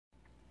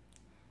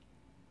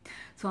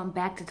So I'm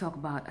back to talk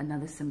about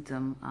another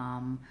symptom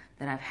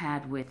that I've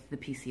had with the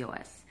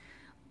PCOS,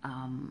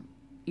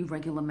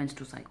 irregular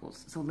menstrual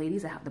cycles. So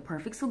ladies, I have the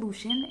perfect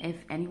solution.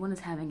 If anyone is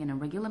having an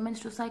irregular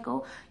menstrual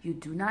cycle, you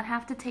do not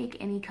have to take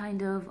any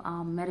kind of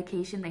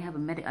medication. They have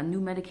a new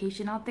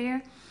medication out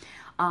there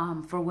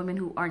for women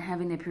who aren't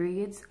having their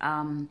periods.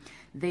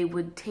 They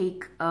would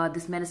take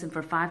this medicine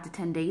for 5 to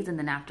 10 days, and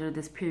then after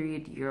this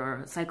period,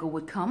 your cycle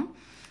would come.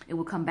 It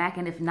will come back,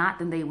 and if not,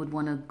 then they would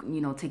want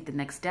to, take the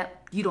next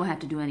step. You don't have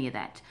to do any of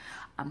that.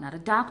 I'm not a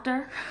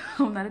doctor.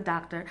 I'm not a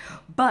doctor,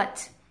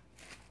 but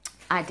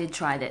I did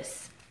try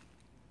this.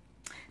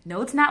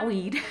 No, it's not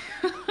weed.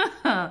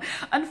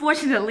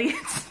 Unfortunately,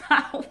 it's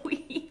not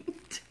weed.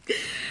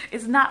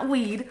 It's not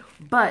weed,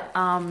 but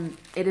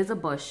it is a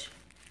bush.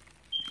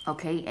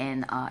 Okay,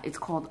 and it's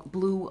called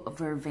blue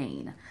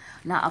vervain.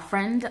 Now, a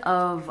friend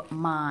of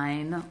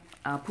mine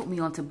put me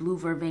onto blue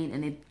vervain,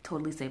 and it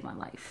totally saved my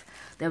life.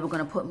 They were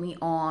going to put me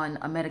on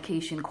a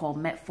medication called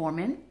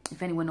metformin.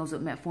 If anyone knows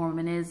what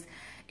metformin is,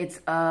 it's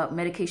a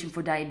medication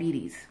for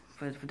diabetes,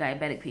 for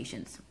diabetic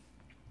patients.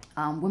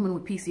 Women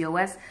with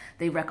PCOS,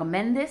 they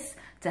recommend this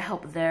to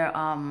help their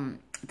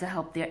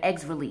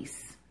eggs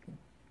release.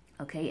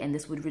 Okay, and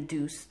this would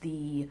reduce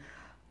the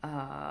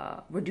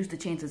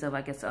chances of,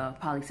 I guess, a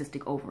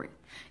polycystic ovary.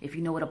 If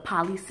you know what a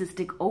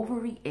polycystic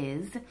ovary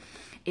is,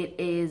 it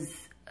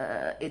is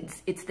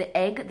it's the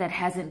egg that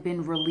hasn't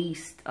been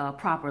released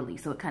properly,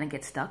 so it kind of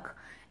gets stuck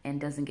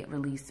and doesn't get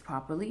released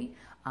properly.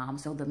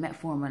 So the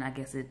metformin, I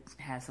guess, it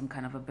has some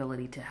kind of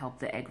ability to help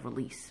the egg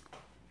release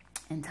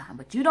in time.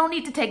 But you don't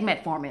need to take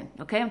metformin,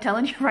 okay? I'm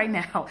telling you right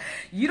now,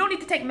 you don't need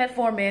to take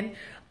metformin.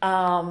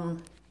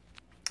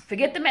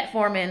 Forget the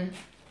metformin.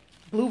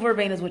 Blue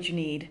vervain is what you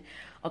need.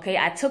 Okay,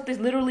 I took this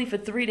literally for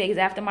 3 days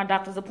after my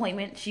doctor's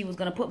appointment. She was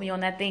going to put me on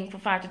that thing for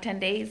 5 to 10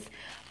 days.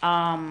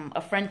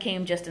 A friend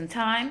came just in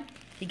time.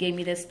 He gave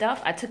me this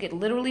stuff. I took it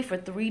literally for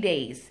 3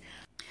 days.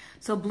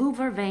 So blue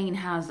vervain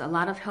has a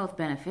lot of health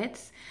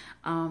benefits.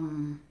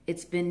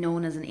 It's been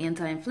known as an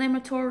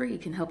anti-inflammatory.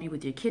 It can help you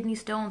with your kidney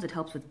stones. It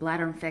helps with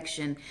bladder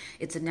infection.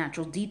 It's a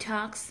natural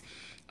detox.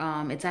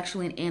 It's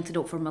actually an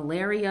antidote for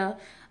malaria.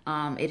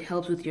 It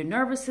helps with your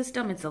nervous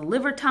system. It's a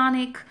liver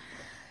tonic.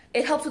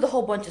 It helps with a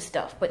whole bunch of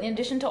stuff. But in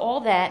addition to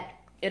all that,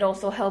 it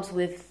also helps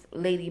with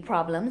lady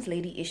problems,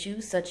 lady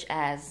issues, such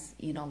as,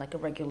 like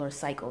irregular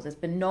cycles. It's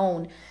been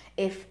known,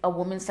 if a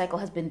woman's cycle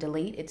has been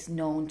delayed, it's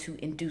known to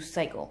induce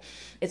cycle.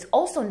 It's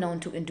also known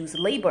to induce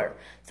labor.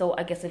 So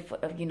I guess if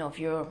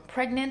you're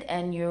pregnant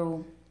and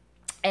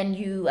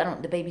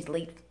the baby's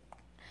late,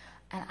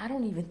 and I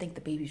don't even think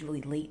the baby's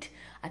really late.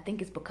 I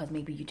think it's because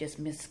maybe you just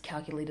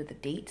miscalculated the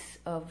dates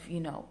of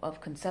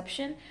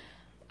conception.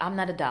 I'm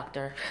not a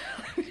doctor.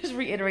 Just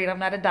reiterate, I'm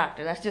not a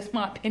doctor. That's just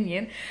my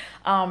opinion.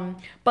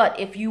 But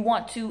if you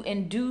want to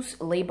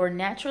induce labor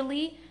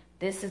naturally,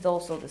 this is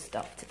also the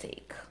stuff to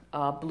take,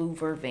 blue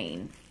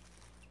vervain.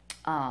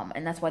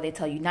 And that's why they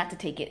tell you not to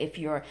take it if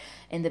you're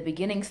in the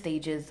beginning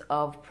stages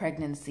of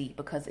pregnancy,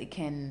 because it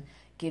can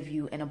give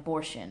you an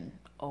abortion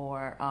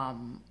or,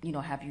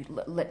 have you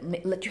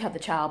let you have the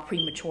child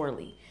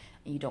prematurely.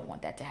 And you don't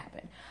want that to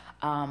happen.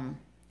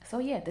 So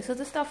yeah, this is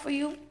the stuff for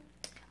you.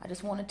 I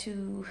just wanted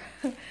to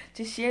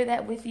share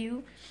that with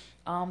you.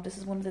 This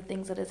is one of the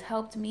things that has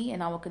helped me,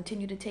 and I will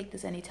continue to take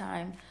this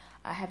anytime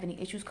I have any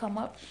issues come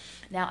up.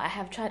 Now, I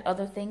have tried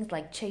other things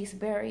like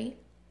chaseberry.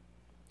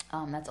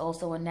 That's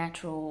also a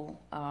natural,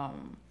 I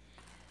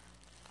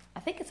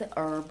think it's an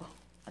herb.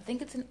 I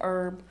think it's an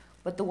herb,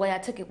 but the way I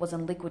took it was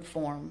in liquid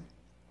form.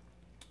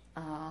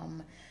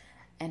 And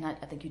I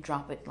think you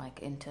drop it like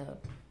into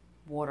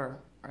water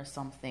or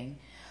something.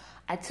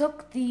 I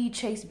took the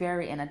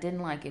chaseberry and I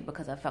didn't like it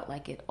because I felt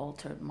like it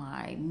altered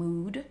my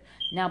mood.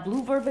 Now,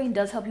 blue vervain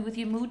does help you with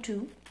your mood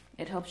too.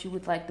 It helps you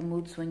with like the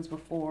mood swings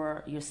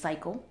before your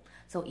cycle.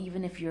 So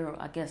even if you're,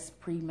 I guess,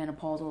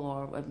 premenopausal,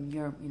 or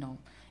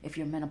if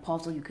you're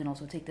menopausal, you can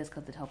also take this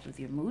because it helps with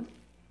your mood.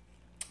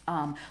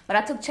 But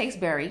I took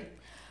chaseberry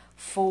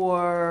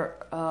for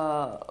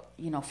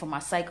my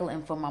cycle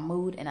and for my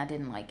mood, and I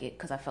didn't like it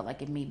because I felt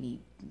like it made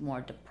me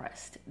more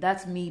depressed.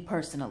 That's me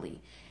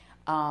personally.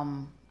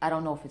 I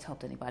don't know if it's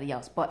helped anybody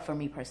else, but for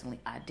me personally,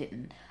 I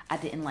didn't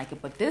like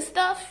it. But this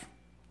stuff,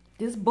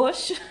 this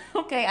bush,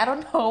 okay, I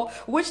don't know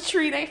which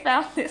tree they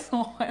found this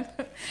on.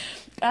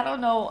 I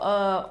don't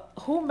know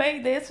who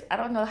made this. I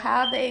don't know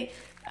how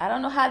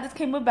this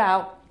came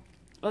about,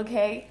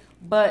 okay?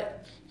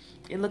 But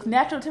it looks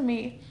natural to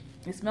me.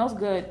 It smells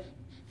good.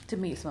 To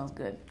me, it smells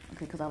good,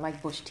 okay, because I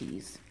like bush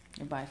teas.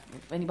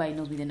 If anybody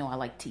knows me, they know I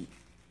like tea.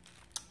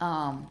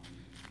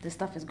 This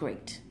stuff is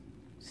great.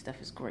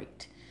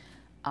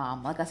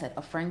 Like I said,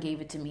 a friend gave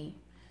it to me.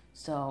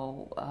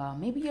 So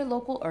maybe your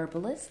local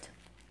herbalist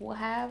will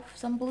have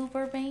some blue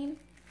vervain.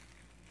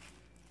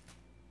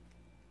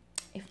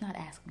 If not,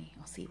 ask me.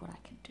 I'll see what I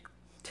can do.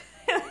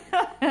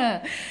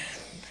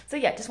 So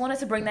yeah, just wanted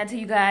to bring that to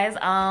you guys.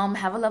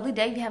 Have a lovely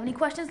day. If you have any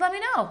questions, let me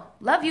know.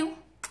 Love you.